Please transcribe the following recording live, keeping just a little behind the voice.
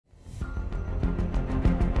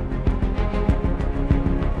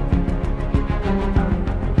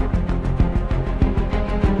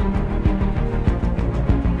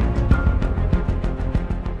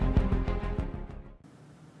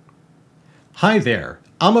Hi there!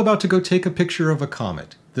 I'm about to go take a picture of a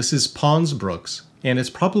comet. This is Pons-Brooks, and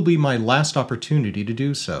it's probably my last opportunity to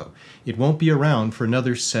do so. It won't be around for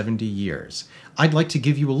another 70 years. I'd like to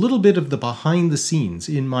give you a little bit of the behind the scenes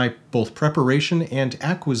in my both preparation and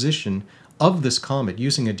acquisition of this comet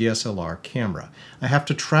using a DSLR camera. I have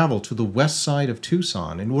to travel to the west side of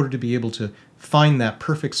Tucson in order to be able to find that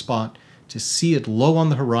perfect spot to see it low on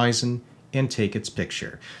the horizon and take its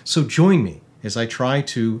picture. So join me as I try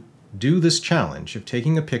to do this challenge of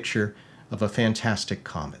taking a picture of a fantastic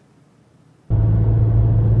comet.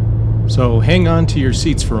 So hang on to your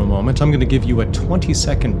seats for a moment. I'm going to give you a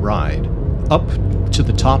 20-second ride up to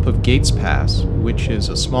the top of Gates Pass, which is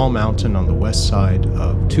a small mountain on the west side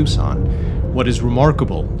of Tucson. What is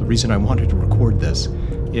remarkable, the reason I wanted to record this,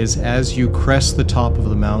 is as you crest the top of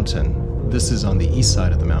the mountain, this is on the east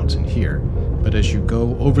side of the mountain here, but as you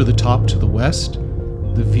go over the top to the west,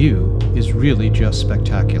 the view is really just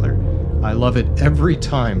spectacular. I love it every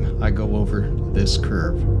time I go over this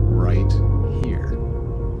curve right here.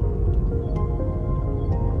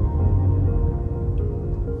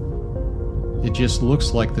 It just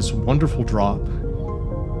looks like this wonderful drop,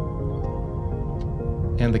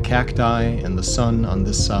 and the cacti and the sun on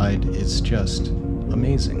this side is just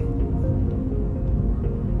amazing.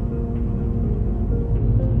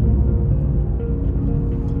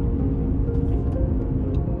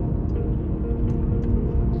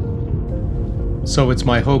 So it's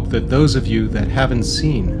my hope that those of you that haven't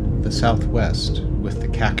seen the Southwest with the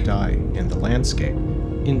cacti and the landscape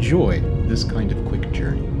enjoy this kind of quick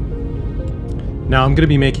journey. Now I'm going to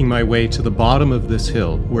be making my way to the bottom of this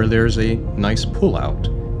hill where there's a nice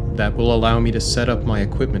pullout that will allow me to set up my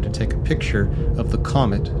equipment to take a picture of the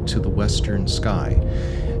comet to the western sky.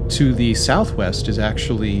 To the southwest is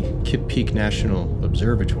actually Kitt Peak National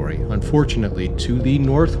Observatory. Unfortunately, to the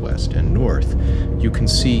northwest and north, you can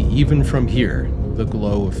see even from here the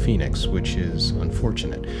glow of Phoenix, which is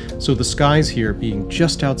unfortunate. So the skies here, being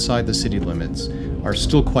just outside the city limits, are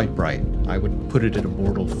still quite bright. I would put it at a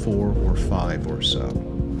Bortle 4 or 5 or so.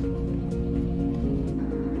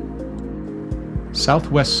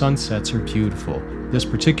 Southwest sunsets are beautiful. This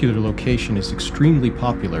particular location is extremely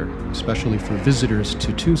popular, especially for visitors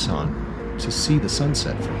to Tucson, to see the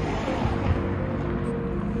sunset from here.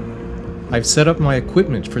 I've set up my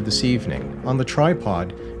equipment for this evening. On the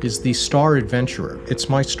tripod is the Star Adventurer. It's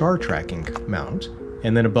my star tracking mount,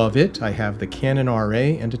 and then above it I have the Canon RA,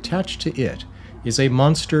 and attached to it is a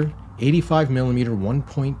monster 85mm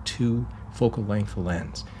 1.2 focal length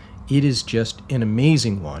lens. It is just an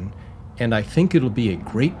amazing one, and I think it'll be a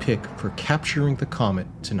great pick for capturing the comet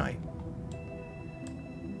tonight.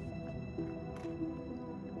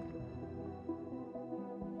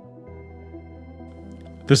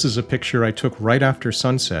 This is a picture I took right after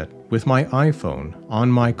sunset with my iPhone on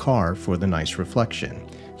my car for the nice reflection.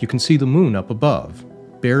 You can see the moon up above,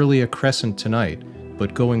 barely a crescent tonight,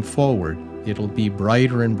 but going forward it'll be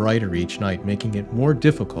brighter and brighter each night, making it more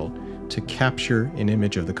difficult to capture an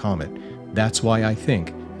image of the comet. That's why I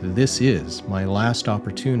think this is my last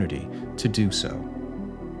opportunity to do so.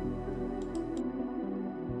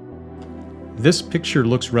 This picture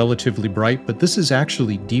looks relatively bright, but this is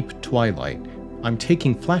actually deep twilight. I'm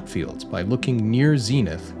taking flat fields by looking near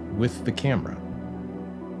zenith with the camera.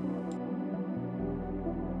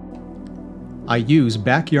 I use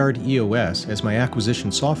Backyard EOS as my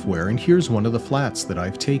acquisition software, and here's one of the flats that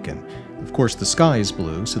I've taken. Of course, the sky is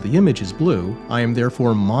blue, so the image is blue. I am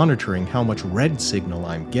therefore monitoring how much red signal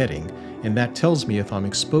I'm getting, and that tells me if I'm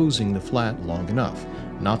exposing the flat long enough.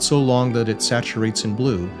 Not so long that it saturates in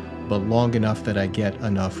blue, but long enough that I get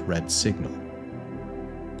enough red signal.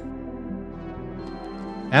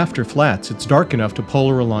 After flats, it's dark enough to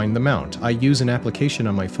polar align the mount. I use an application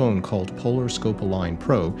on my phone called Polar Scope Align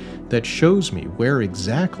Pro that shows me where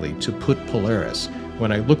exactly to put Polaris. When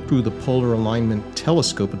I look through the polar alignment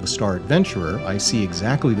telescope of the Star Adventurer, I see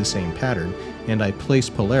exactly the same pattern, and I place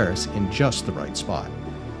Polaris in just the right spot.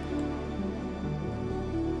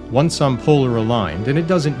 Once I'm polar aligned, and it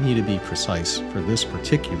doesn't need to be precise for this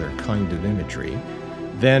particular kind of imagery,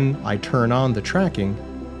 then I turn on the tracking,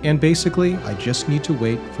 and basically I just need to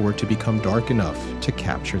wait for it to become dark enough to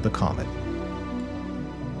capture the comet.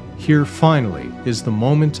 Here finally is the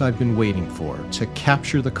moment I've been waiting for, to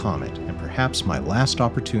capture the comet, and perhaps my last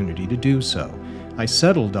opportunity to do so. I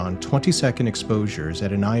settled on 20-second exposures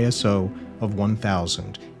at an ISO of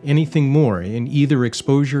 1000. Anything more in either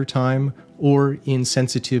exposure time or in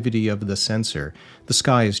sensitivity of the sensor. The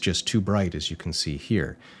sky is just too bright, as you can see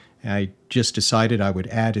here. I just decided I would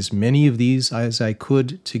add as many of these as I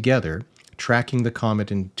could together, tracking the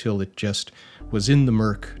comet until it just was in the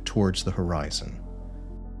murk towards the horizon.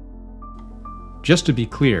 Just to be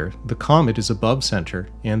clear, the comet is above center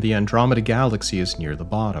and the Andromeda Galaxy is near the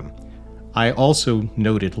bottom. I also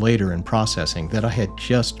noted later in processing that I had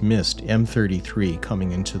just missed M33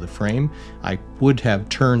 coming into the frame. I would have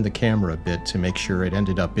turned the camera a bit to make sure it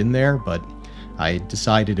ended up in there, but I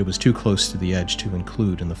decided it was too close to the edge to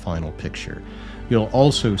include in the final picture. You'll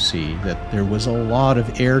also see that there was a lot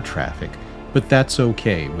of air traffic, but that's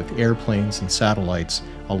okay. With airplanes and satellites,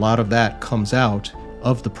 a lot of that comes out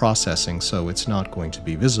of the processing, so it's not going to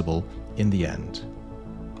be visible in the end.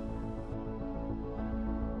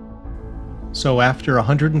 So after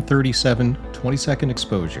 137 20-second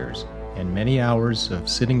exposures and many hours of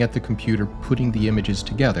sitting at the computer putting the images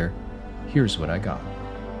together, here's what I got.